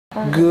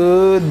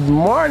Good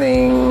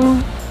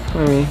morning!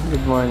 Mami,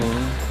 good morning.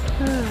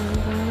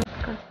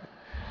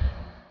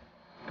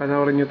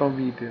 Panoorin nyo tong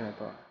video na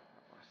to.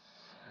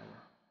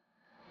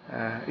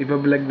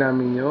 Iba-vlog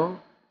namin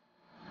yung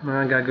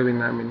mga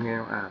gagawin namin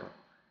ngayong araw.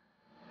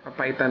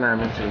 Papaitan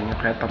namin sa inyo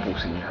kaya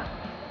tapusin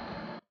nyo.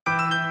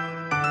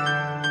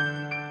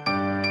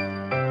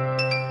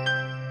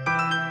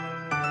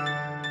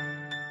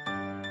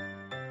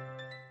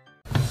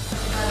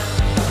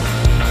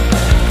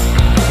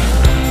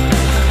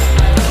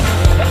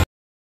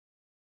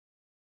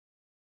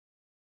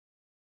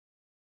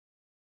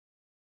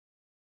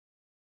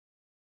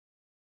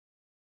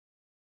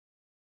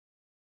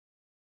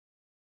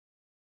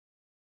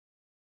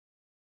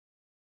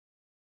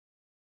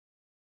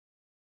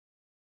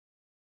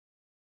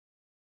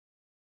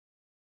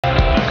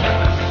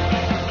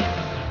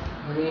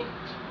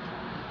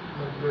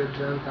 Mag-bread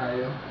lang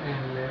tayo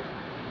and left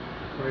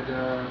for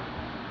the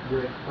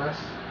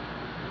breakfast.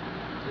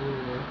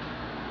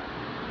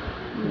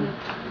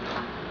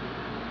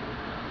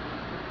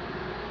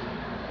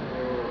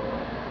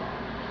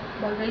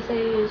 Bagay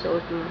sa'yo yung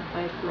suot mo,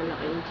 kahit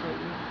malaki yung chan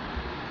mo.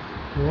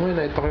 Oo,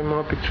 nakita ko yung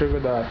mga picture ko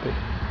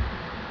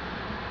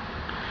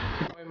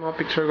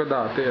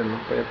dati. Ano,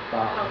 payat pa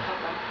ako.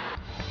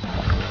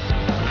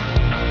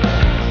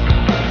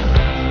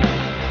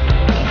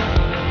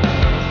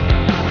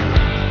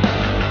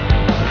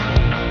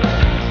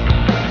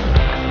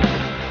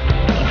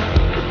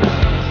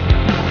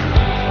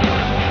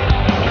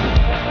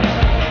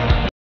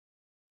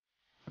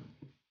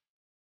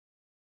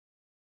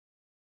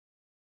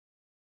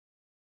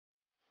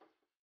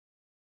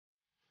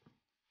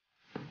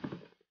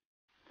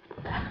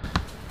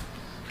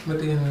 Ba't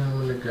yun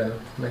naman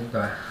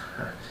nagba?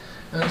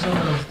 Ano gusto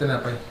mo naman sa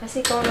tinapay?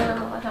 Kasi ikaw na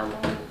naman kasama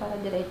ko para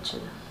diretso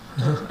na.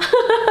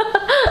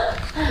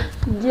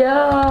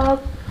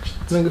 Joke!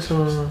 Ano gusto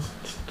mo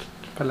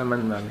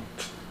palaman, mami?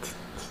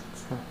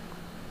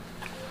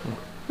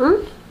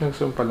 Ano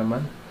gusto mo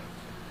palaman?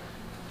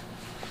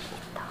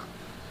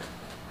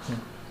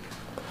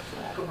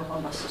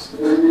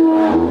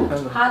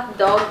 Ano? Hot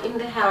dog in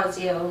the house,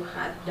 yo.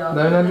 Hot dog.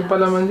 Dahil natin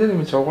palaman dyan,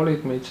 may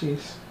chocolate, may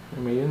cheese,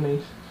 may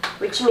mayonnaise.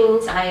 Which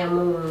means ayaw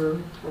mong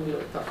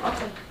magluto.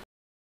 Okay.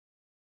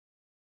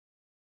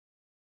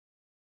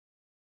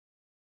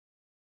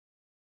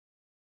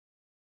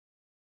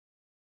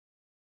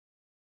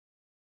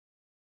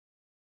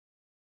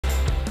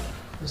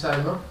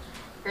 Saan mo?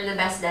 You're the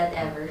best dad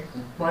ever.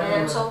 And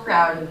I'm so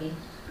proud of you.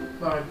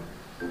 Bakit?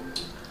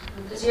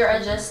 Because you're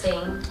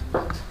adjusting.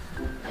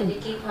 And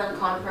you keep on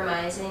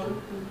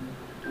compromising.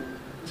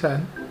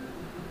 Saan?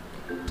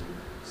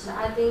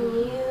 Sa ating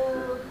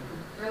new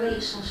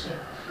relationship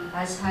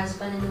as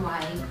husband and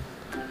wife.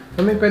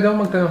 Mami, pwede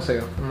akong magtanong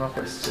sa'yo ng mga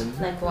question.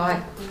 Like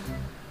what?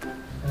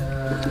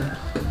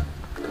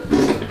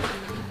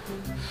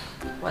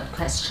 What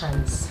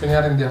questions?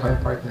 Kanyari hindi ako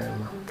yung partner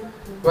mo.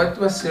 What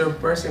was your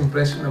first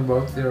impression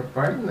about your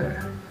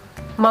partner?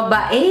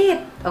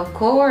 Mabait! Of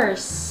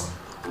course!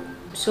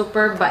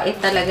 Super bait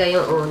talaga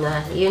yung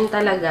una. Yun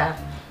talaga.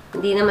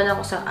 Hindi naman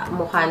ako sa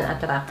mukha na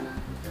attract.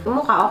 Yung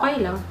mukha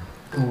okay lang.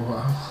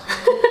 Wow.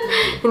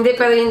 Hindi,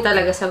 pero yun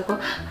talaga. Sabi ko,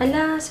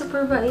 hala,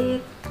 super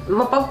bait.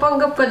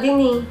 Mapagpanggap ka din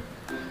eh.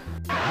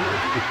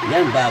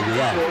 Yan, bago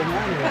yan.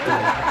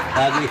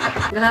 Bago yan.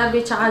 Grabe,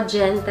 tsaka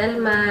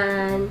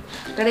gentleman.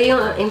 Pero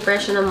yung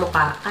impression ng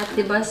mukha, at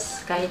diba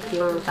kahit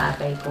yung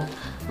tatay ko,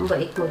 ang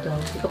bait mo daw.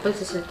 Hindi ka pa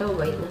sasalita,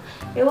 bait na.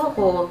 Ewan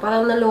ko,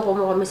 parang naloko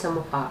mo kami sa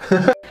mukha.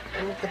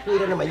 Ano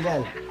kapira naman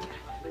yan?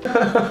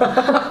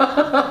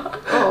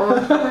 Oo,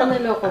 parang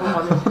naloko mo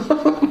kami.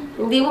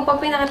 Hindi mo pa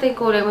pinakita yung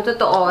kulay mo.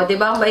 Totoo, di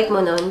ba ang bait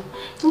mo nun?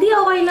 Hindi,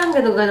 okay lang.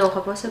 Ganun-ganun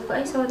ka po. Sabi ko,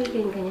 ay, sorry,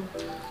 ganyan.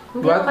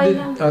 Hindi, okay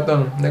lang.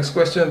 Next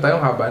question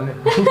tayong haba na.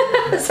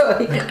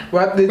 Sorry.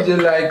 What did you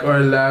like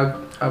or love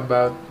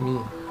about me?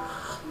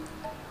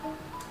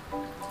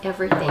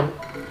 Everything.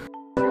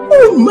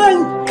 Oh my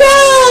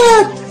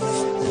God!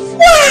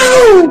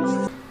 Wow!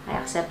 I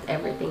accept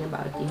everything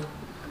about you.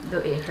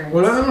 Though it hurts.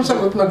 Wala namang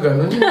sagot na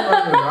gano'n. Yung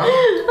ano lang.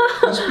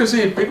 Yung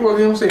specific, wag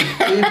yung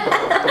safety.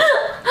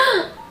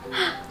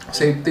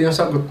 Safety yung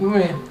sagot mo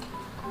eh.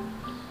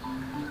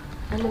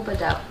 Ano ba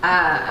daw?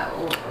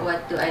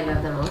 What do I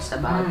love the most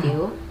about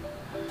you?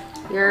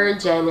 You're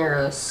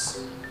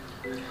generous.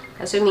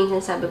 Kasi minsan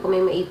sabi ko,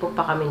 may maipon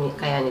pa kami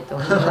kaya nito.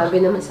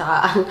 Sabi naman sa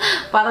kaan,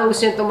 parang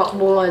gusto niya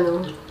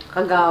tumakbong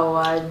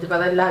kagawad.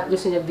 Parang lahat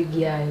gusto niya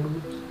bigyan.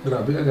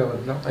 Grabe,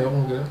 kagawad lang.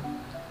 Ayokong gano'n.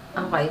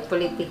 Okay,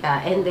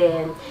 politika. And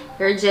then,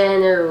 you're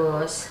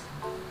generous.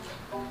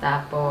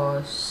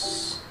 Tapos,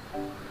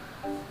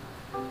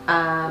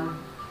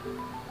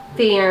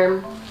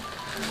 firm.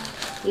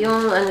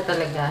 Yung ano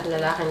talaga,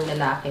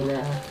 lalaking-lalaki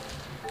na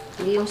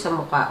hindi yung sa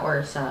mukha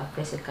or sa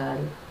physical.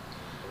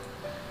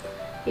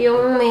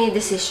 Yung may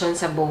decision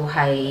sa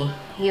buhay.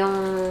 Yung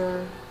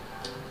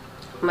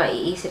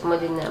maiisip mo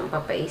din na,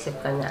 papaisip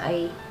ka na,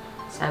 ay,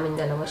 sa amin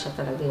dalawa siya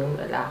talaga yung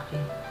lalaki.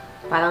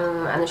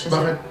 Parang ano siya.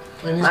 Bakit?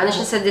 Ano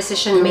siya sa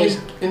decision make.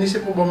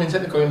 Inisip mo ba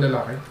minsan ikaw yung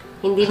lalaki?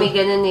 Hindi may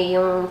ganun eh,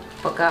 yung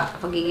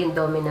pagiging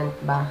dominant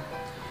ba.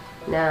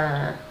 Na,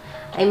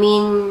 I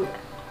mean,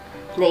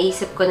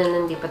 naisip ko na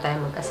nung di pa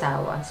tayo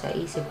mag-asawa. Sa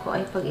isip ko,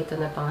 ay pag ito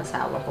na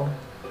pang-asawa ko.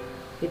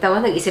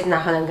 Itawa, nag-isip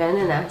na ako ng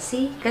ganun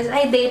See? Because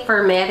I date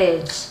for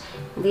marriage.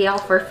 Hindi ako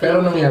for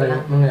Pero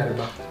feeling. nangyari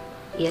ba?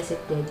 Yes,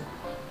 it did.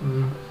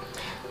 Mm.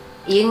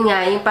 Yun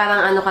nga, yung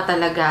parang ano ka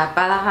talaga,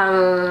 parang kang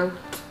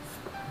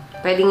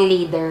pwedeng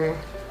leader.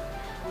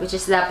 Which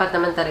is dapat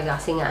naman talaga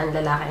kasi nga ang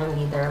lalaki ang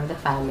leader of the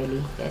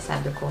family. Kaya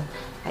sabi ko,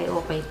 ay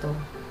okay to.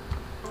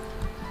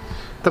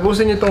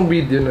 Tapusin niyo itong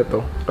video na to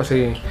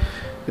kasi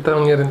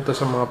itanong niya rin to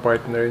sa mga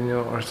partner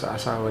niyo or sa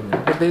asawa niyo.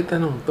 Pwede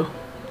itanong to.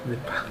 Di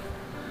ba?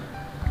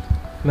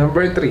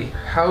 Number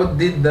 3. How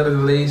did the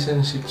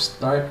relationship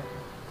start?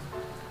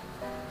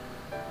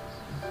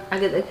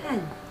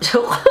 Agad-agad.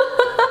 Joke.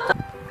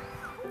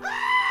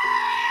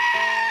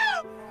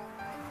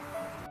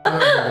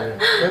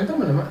 Kwento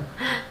mo naman.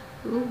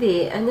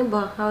 Hindi. Ano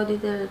ba? How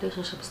did the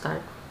relationship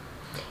start?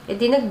 Eh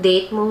di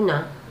nag-date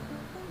muna.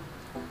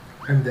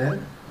 And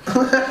then?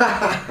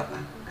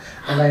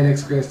 Okay,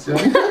 next question.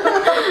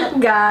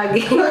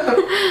 Gagi.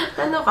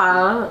 Ano ka?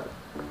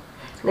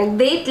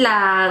 Nag-date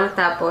lang,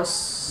 tapos,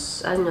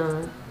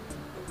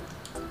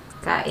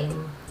 kain.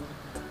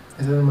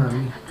 Ito na,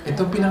 mami.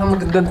 Ito ang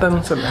pinakamagandang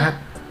tanong sa lahat.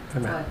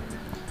 Ano?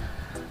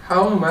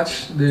 How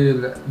much do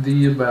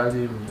you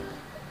value me?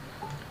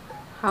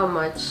 How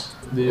much?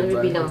 Do you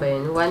Nabibilang ba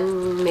yun?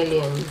 1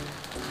 million.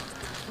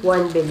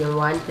 1 billion,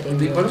 1 trillion.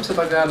 Hindi ko alam sa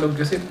Tagalog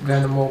kasi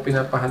gano'n mo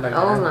pinapahalagaan.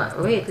 Oo nga.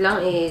 Wait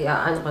lang,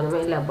 ano ka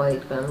naman,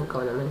 elaborate ko naman,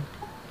 ikaw naman.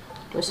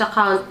 Yung sa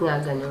count nga,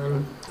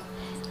 ganun.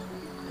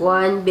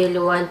 1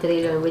 billion, 1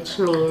 trillion, which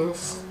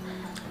means,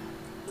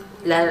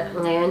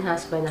 ngayon,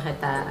 husband na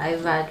kita, I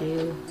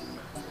value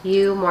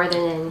you more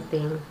than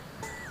anything.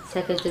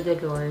 Second to the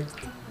Lord.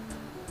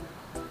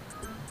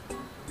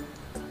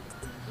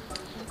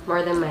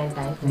 More than my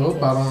life, I Oo, guess.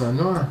 parang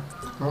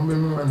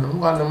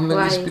Kala mo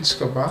nag-speech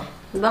ka ba?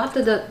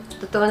 Bakit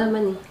totoo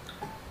naman eh.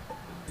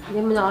 Hindi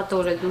mo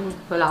nakatulad mo.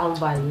 Wala akong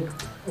value.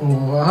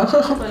 Oo.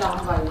 Wala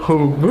akong value.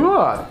 Oh,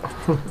 God!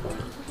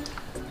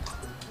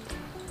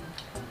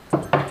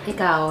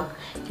 Ikaw,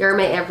 you're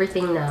my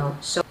everything now.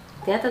 So,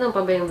 tinatanong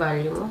pa ba yung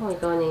value mo? Kung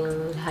ikaw na yung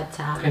lahat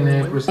sa akin. Can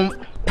I proceed?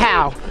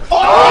 Pow!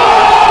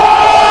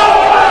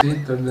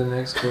 To the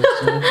next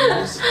question,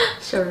 please.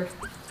 Sure.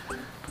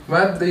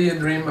 What do you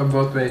dream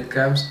about when it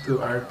comes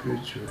to our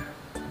future?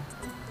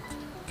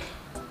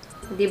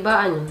 Di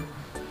ba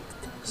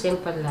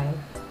simple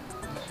life.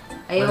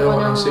 Ayaw Ayaw mo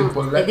mo ng ng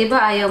simple life? di ba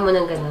ayaw mo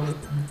ng ganun?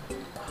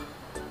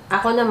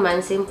 Ako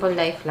naman, simple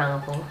life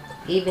lang ako.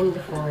 Even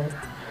before.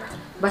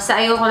 Basta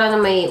ayaw ko lang na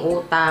may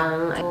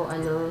utang.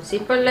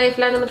 Simple life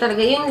lang naman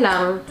talaga. Yun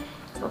lang.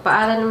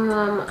 Papaaral ng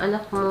mga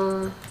anak mo.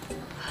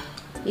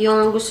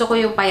 Yung gusto ko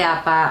yung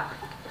payapa.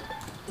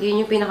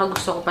 Yun yung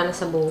pinakagusto ko pala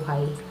sa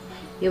buhay.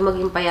 Yung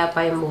maging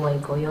payapa yung buhay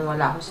ko. Yung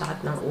wala akong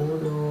sakit ng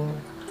ulo.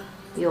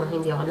 Yung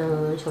hindi ako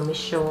nang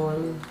sumisyon.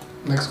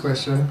 Next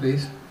question,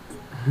 please.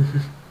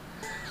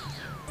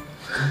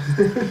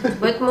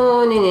 Ba't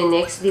mo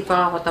nini-next? Di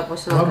pa ako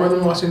tapos mag- Haba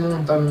mo kasi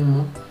nung tanong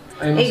mo.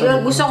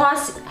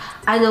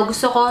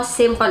 gusto ko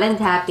simple and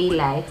happy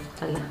life.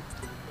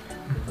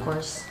 Of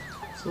course.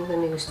 Sino ba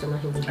may gusto na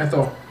hindi?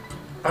 Eto.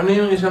 Ano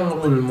yung isang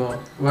rule mo?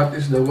 What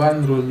is the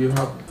one rule you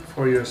have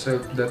for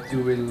yourself that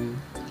you will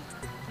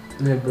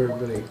never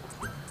break?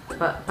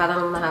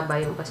 Parang mahaba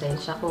yung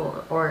pasensya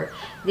ko. Or,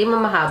 di mo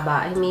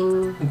mahaba. I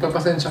mean,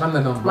 Magpapasensya ka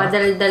na lang ba?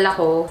 madaldal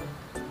ako.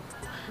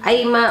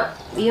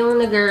 Yung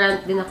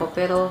nag-rant din ako,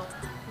 pero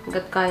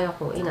hanggat kaya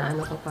ko,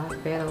 inaano ko pa.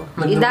 Pero,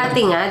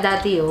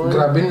 dati yun.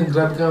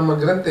 Grabe ka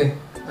mag-rant eh.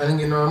 Anong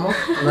ginawa mo?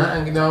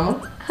 Ang ginawa mo?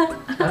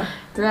 Ha?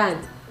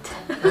 Rant.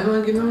 Ano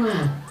ang ginawa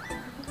mo?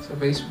 Sa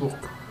Facebook.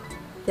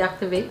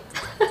 Deactivate.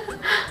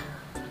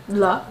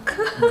 Block.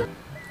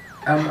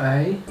 Am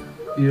I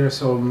your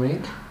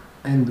soulmate?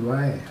 And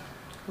why?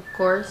 Of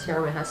course,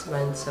 you're my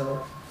husband,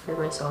 so you're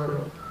my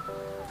soulmate.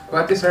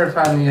 What is our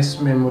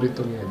funniest memory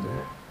together?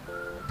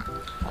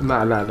 Kung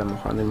naalala mo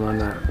kung ano yung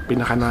mga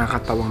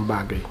pinaka-nakakatawang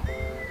bagay.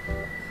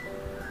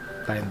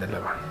 Tayong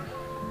dalawa.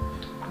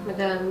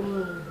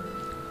 Madami.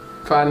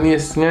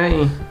 Funniest nga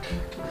eh.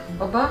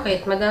 O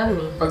bakit?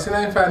 Madami. Pag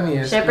sinabing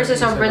funniest... Siyempre sa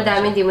sobrang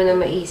dami, hindi mo na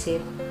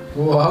maisip.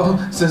 Wow!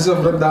 Sa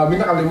sobrang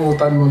dami,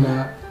 nakalimutan mo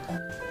na.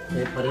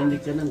 Eh, parinig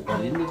ka ng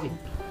parinig eh.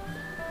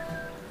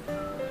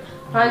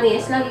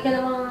 Funniest, lagi ka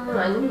namang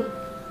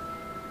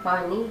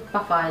funny,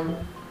 pa-fun.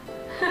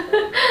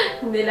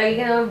 Hindi, lagi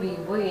ka namang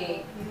bibo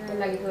eh. Kaya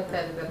lagi ko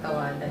talaga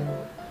tawanan.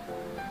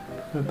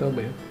 Ito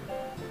ba yun?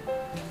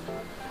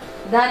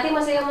 Dati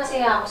masaya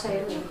ako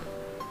sa'yo eh.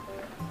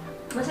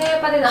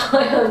 Masaya pa rin ako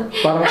yun.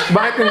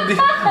 Bakit hindi?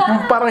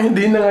 Parang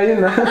hindi na ngayon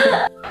ha.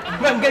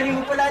 Ma'am, galing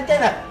mo pala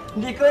dyan ah.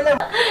 Hindi ko alam.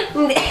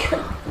 Hindi.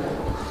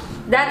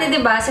 Dati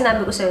diba,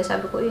 sinabi ko sa'yo,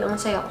 sabi ko, ang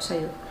masaya ako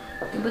sa'yo.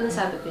 Diba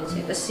nasabi ko yun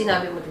sa'yo? Tapos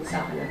sinabi mo din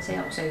sa akin na masaya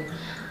ako sa'yo.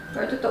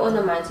 Pero totoo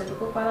naman, sabi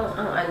ko parang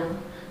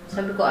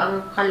sabi ko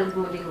ang kalog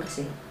mo din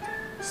kasi.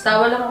 Tapos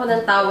tawa lang ako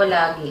ng tawa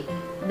lagi.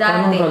 Dati.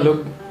 Anong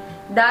kalog?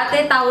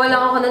 Dati, tawa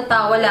lang ako ng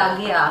tawa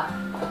lagi ah.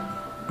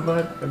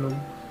 Bakit ano?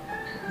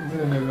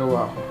 Ano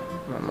nagagawa ko?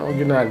 Ano ako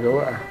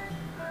ginagawa ah?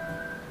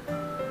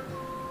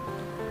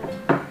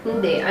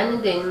 Hindi, ano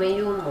din, may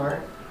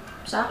humor.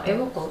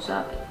 Ewan ko,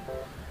 sa akin.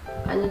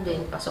 Ano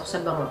din, pasok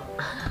sa bango.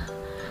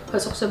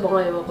 Pasok sa bango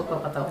yung mga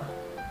pagkakatawa.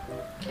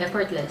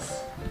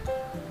 Effortless.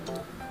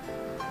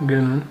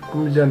 Ganun?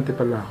 Komedyante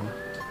pala ako.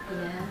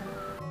 Yeah.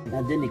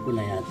 Nadinig ko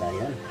na yata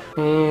yan.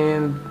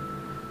 And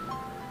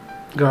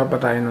gawa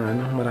pa tayo ng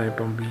ano, marami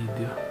pang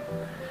video.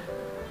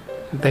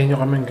 Hintayin nyo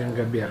kami hanggang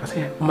gabi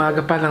kasi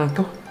umaga pa lang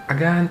to.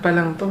 Agahan pa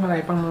lang to,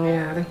 marami pang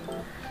mangyayari.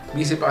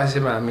 Busy pa kasi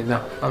si Mami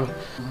na.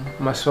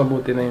 Mas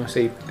mabuti na yung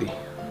safety.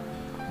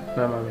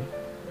 Na Mami.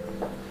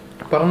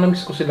 Parang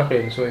namiss ko sila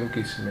Kenzo and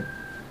Kismet.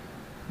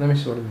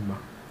 Namiss mo rin ba?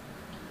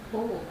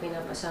 Oo,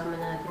 pinapasama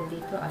natin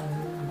dito.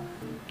 Ayun.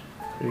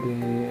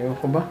 Ewan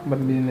ko ba? Ba't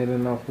hindi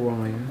nila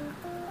nakukuha ngayon?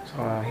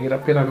 Saka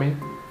hirap piramin.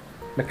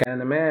 Naka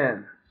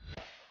naman.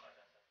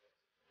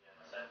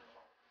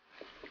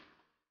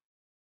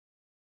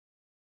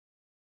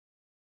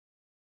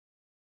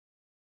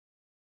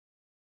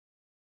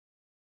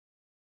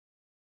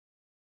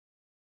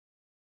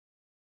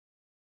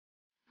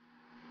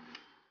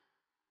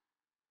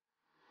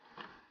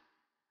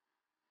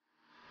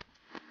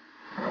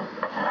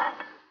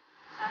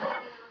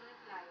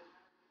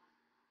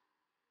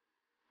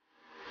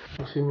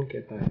 Swimming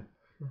kaya tayo.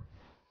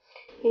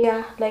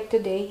 Yeah, like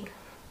today.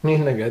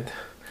 Ngayon agad.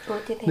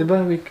 Buti Di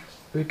ba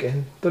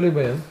weekend? Tuloy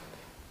ba yan?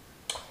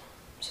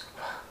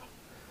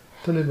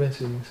 Tuloy ba yung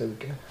swimming sa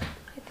weekend?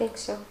 I think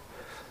so.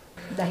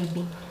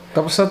 Diving.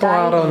 Tapos na tong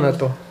araw na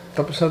to.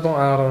 Tapos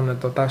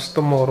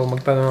tomorrow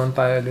magtanong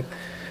tayo ulit.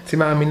 Si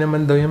Mami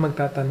naman daw yung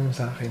magtatanong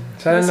sa akin.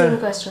 Sana Same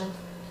na. question.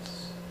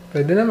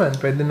 Pwede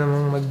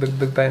naman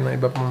magdagdag tayo ng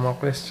iba pang mga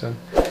question.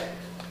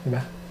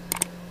 Diba?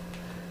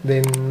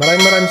 Then,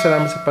 maraming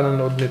salamat sa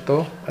panonood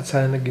nito at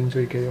sana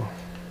nag-enjoy kayo.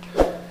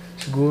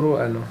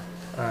 Siguro,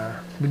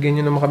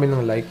 bigyan nyo naman kami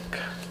ng like.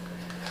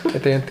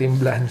 Ito yung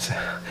Team BLANZ.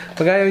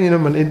 Pag ayaw nyo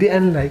naman, edi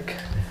unlike.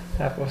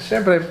 Tapos,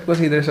 syempre,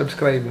 consider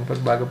subscribing pag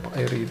bago pa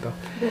kayo rito.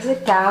 Does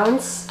it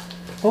counts?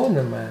 Oo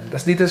naman.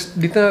 Tapos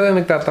dito na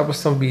lang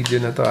nagtatapos ng video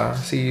na to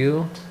See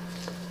you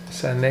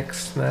sa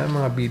next na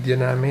mga video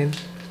namin.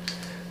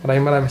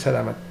 Maraming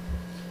salamat.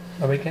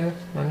 Bye-bye kayo,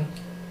 Mami.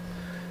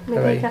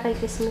 Nagay ka kay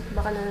Kismet,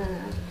 baka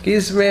nanonood.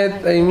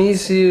 Kismet, I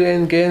miss you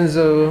and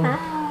Kenzo.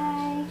 Hi!